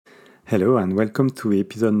Hello and welcome to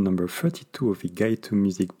episode number 32 of the Guide to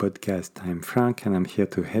Music podcast. I'm Frank and I'm here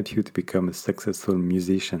to help you to become a successful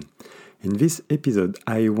musician. In this episode,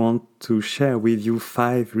 I want to share with you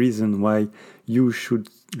 5 reasons why you should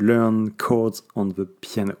learn chords on the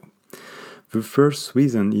piano. The first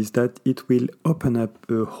reason is that it will open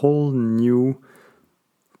up a whole new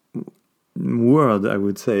world, I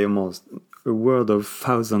would say, almost a world of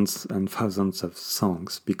thousands and thousands of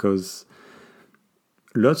songs, because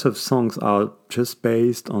lots of songs are just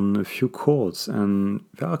based on a few chords and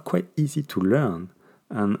they are quite easy to learn.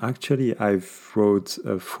 And actually, I've wrote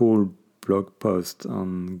a full blog post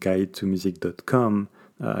on guidetomusic.com.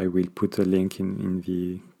 I will put a link in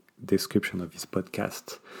the description of this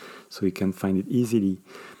podcast so you can find it easily.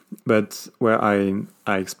 But where I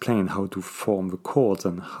explain how to form the chords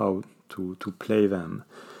and how to play them.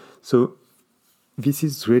 So this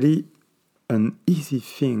is really an easy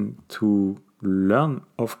thing to learn.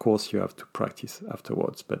 Of course, you have to practice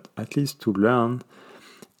afterwards, but at least to learn,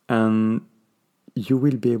 and you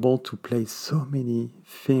will be able to play so many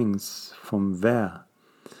things from there.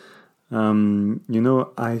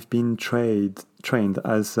 I've been trained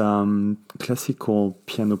as a classical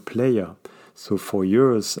piano player. So for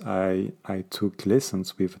years, I took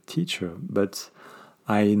lessons with a teacher, but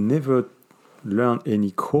I never learned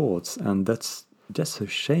any chords, and that's just a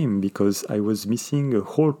shame because I was missing a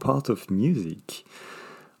whole part of music.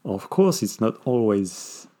 Of course, it's not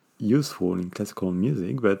always useful in classical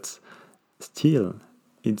music, but still,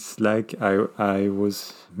 it's like I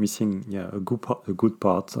was missing a good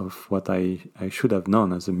part of what I should have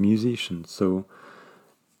known as a musician. So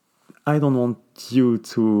I don't want you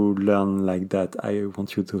to learn like that. I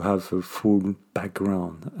want you to have a full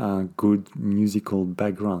background, a good musical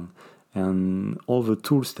background, and all the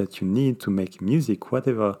tools that you need to make music,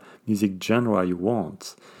 whatever music genre you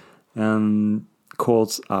want. And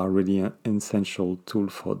chords are really an essential tool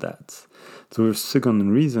for that. So the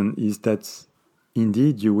second reason is that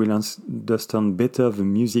indeed you will understand better the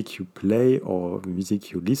music you play or the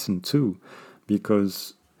music you listen to,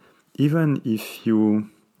 because even if you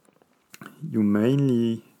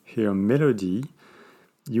mainly hear melody,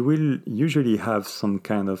 you will usually have some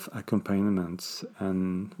kind of accompaniments,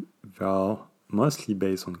 and they are mostly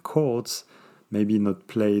based on chords, maybe not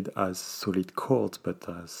played as solid chords, but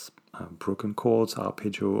as broken chords,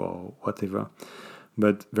 arpeggio, or whatever.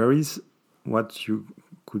 But there is what you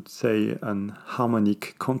could say an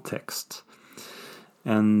harmonic context.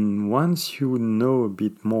 And once you know a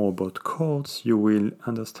bit more about chords, you will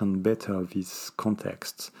understand better this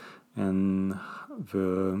context and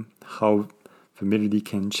how the melody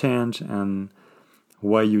can change and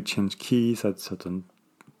why you change keys at certain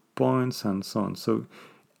points and so on. So,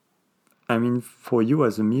 I mean, for you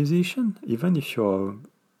as a musician, even if you're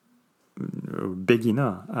a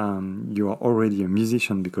beginner, you are already a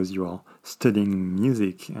musician because you are studying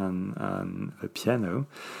music and the piano.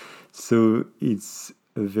 So it's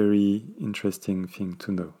a very interesting thing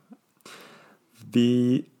to know.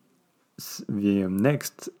 The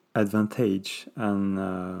next advantage,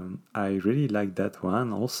 and I really like that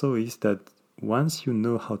one also, is that once you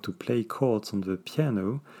know how to play chords on the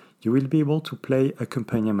piano, you will be able to play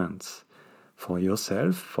accompaniments for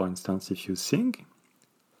yourself, for instance, if you sing,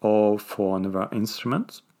 or for another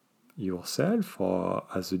instrument, yourself, or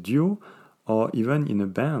as a duo, or even in a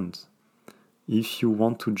band. If you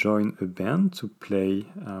want to join a band to play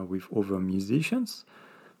with other musicians,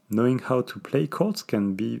 knowing how to play chords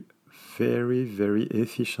can be very, very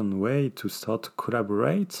efficient way to start to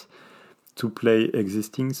collaborate, to play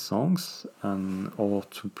existing songs, or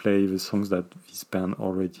to play the songs that this band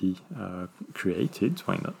already created.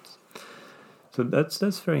 Why not? So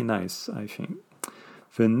that's very nice, I think.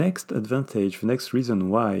 The next advantage, the next reason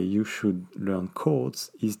why you should learn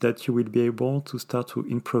chords is that you will be able to start to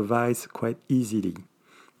improvise quite easily.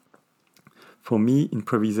 For me,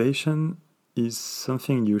 improvisation is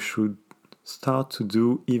something you should start to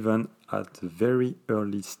do even at a very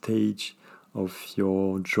early stage of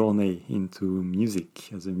your journey into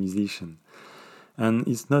music as a musician. And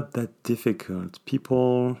it's not that difficult.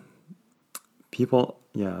 People,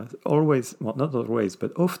 always, well, not always,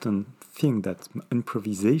 but often think that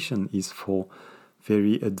improvisation is for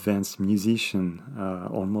very advanced musician,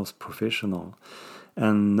 almost professional.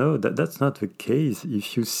 And no, that's not the case.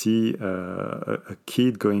 If you see a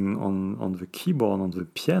kid going on the keyboard, on the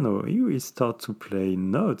piano, he will start to play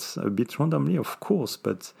notes a bit randomly, of course,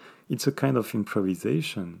 but it's a kind of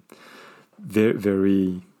improvisation.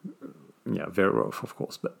 Very rough, of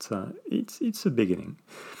course, but it's a beginning.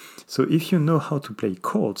 So if you know how to play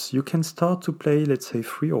chords, you can start to play, let's say,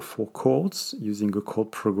 3 or 4 chords using a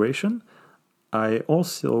chord progression I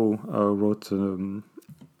also wrote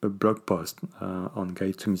a blog post on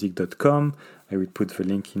guide2music.com. I will put the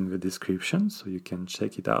link in the description so you can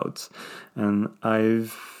check it out. And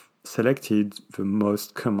I've selected the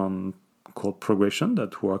most common chord progression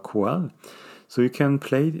that work well. So you can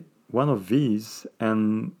play one of these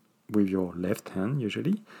and with your left hand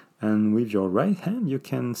usually, and with your right hand you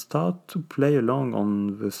can start to play along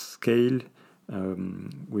on the scale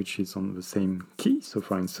which is on the same key. So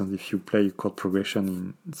for instance, if you play chord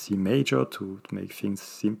progression in C major to make things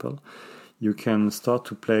simple, you can start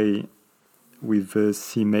to play with the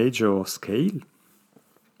C major scale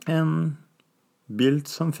and build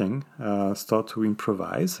something, start to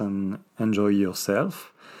improvise and enjoy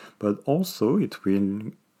yourself. But also it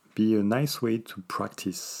will be a nice way to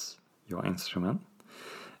practice your instrument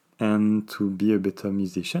and to be a better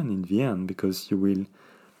musician in the end, because you will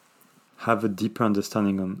have a deeper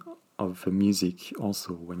understanding of the music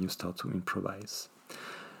also when you start to improvise.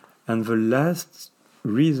 And the last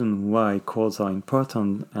reason why chords are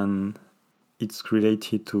important, and it's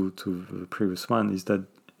related to the previous one, is that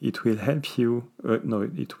it will help you,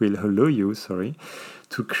 it will allow you,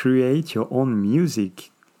 to create your own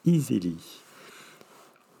music easily.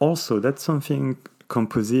 Also, that's something,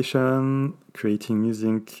 composition, creating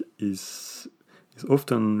music is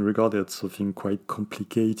often regarded as something quite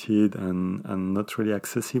complicated and not really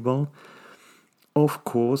accessible. Of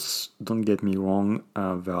course, don't get me wrong,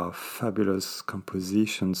 there are fabulous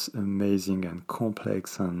compositions, amazing and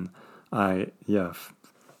complex, and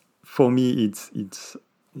for me it's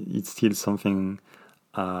still something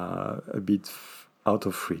a bit out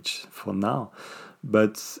of reach for now.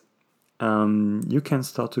 But you can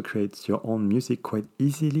start to create your own music quite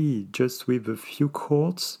easily, just with a few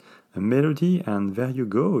chords, a melody, and there you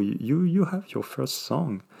go. You have your first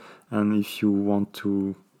song. And if you want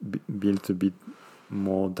to build a bit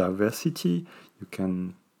more diversity, you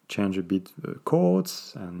can change a bit the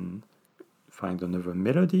chords and find another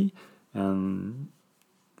melody. And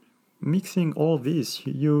mixing all this,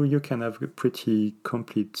 you can have a pretty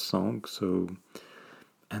complete song.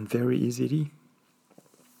 And very easily.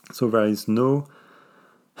 So there is no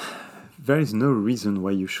reason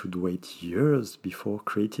why you should wait years before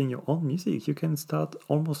creating your own music. You can start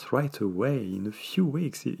almost right away, in a few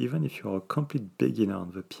weeks, even if you're a complete beginner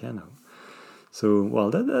on the piano. So,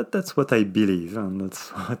 well, that's what I believe, and that's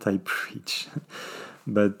what I preach.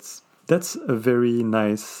 But that's a very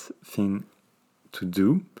nice thing to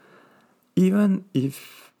do, even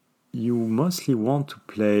if you mostly want to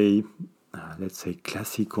play let's say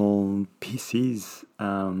classical pieces.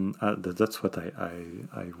 That's what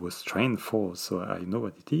I was trained for, so I know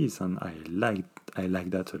what it is, and I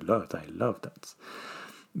like that a lot. I love that.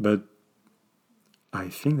 But I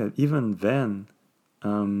think that even then,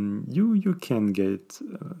 you can get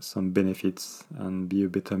some benefits and be a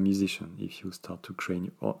better musician if you start to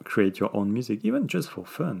create your own music, even just for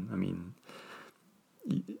fun. I mean,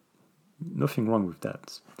 nothing wrong with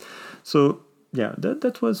that. So yeah,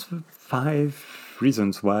 that was 5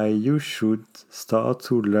 reasons why you should start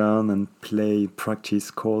to learn and practice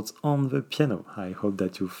chords on the piano. I hope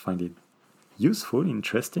that you find it useful,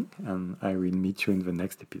 interesting, and I will meet you in the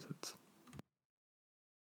next episode.